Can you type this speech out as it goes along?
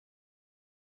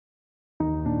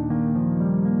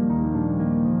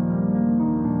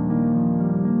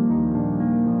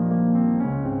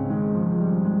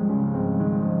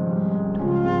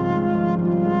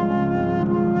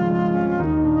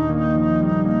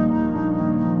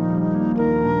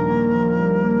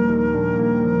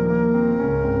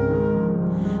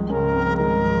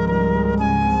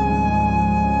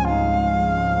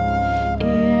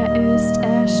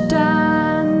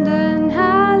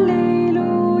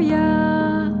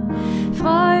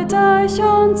euch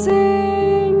und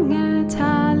singet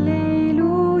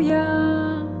Halleluja,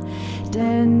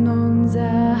 denn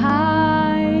unser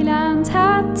Heiland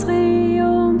hat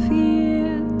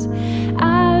triumphiert,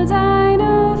 all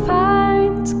seine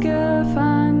Feind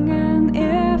gefangen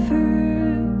er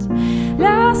führt.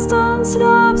 Lasst uns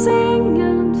Lob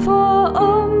singen vor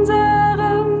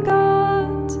unserem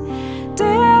Gott,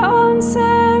 der uns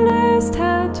erlöst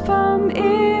hat vom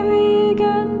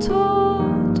ewigen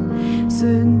Tod.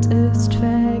 Sünd ist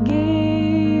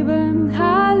vergeben,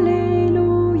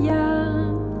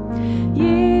 Halleluja.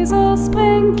 Jesus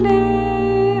bringt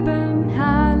Leben,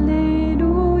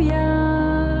 Halleluja.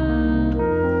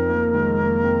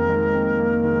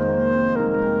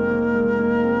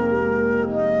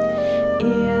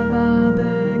 Er war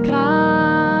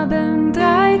begraben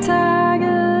 3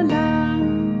 Tage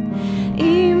lang,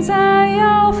 ihm sei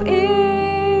auf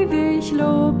ewig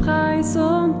Lobpreis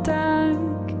und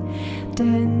Dank,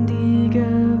 denn die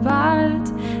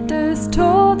Gewalt des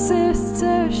Tods ist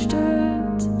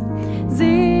zerstört.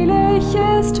 Selig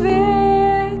ist,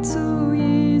 wer zu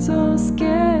Jesus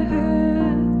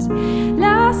gehört.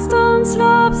 Lasst uns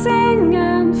Lob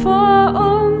singen vor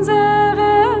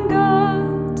unserem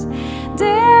Gott,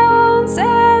 der uns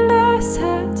erlöst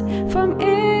hat vom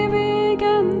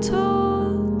ewigen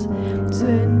Tod.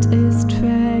 Sünd ist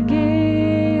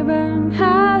vergeben,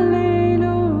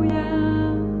 Halleluja.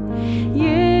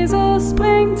 Jesus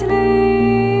bringt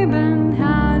Leben,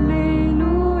 Halleluja.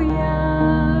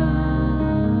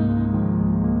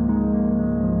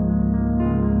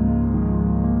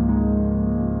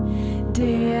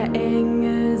 Der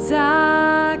Engel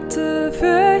sagte,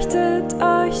 fürchtet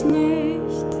euch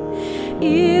nicht,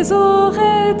 ihr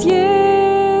suchet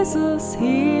Jesus,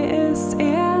 hier ist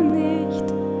er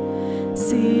nicht.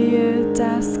 Siehet,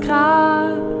 das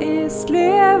Grab ist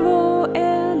leer, wo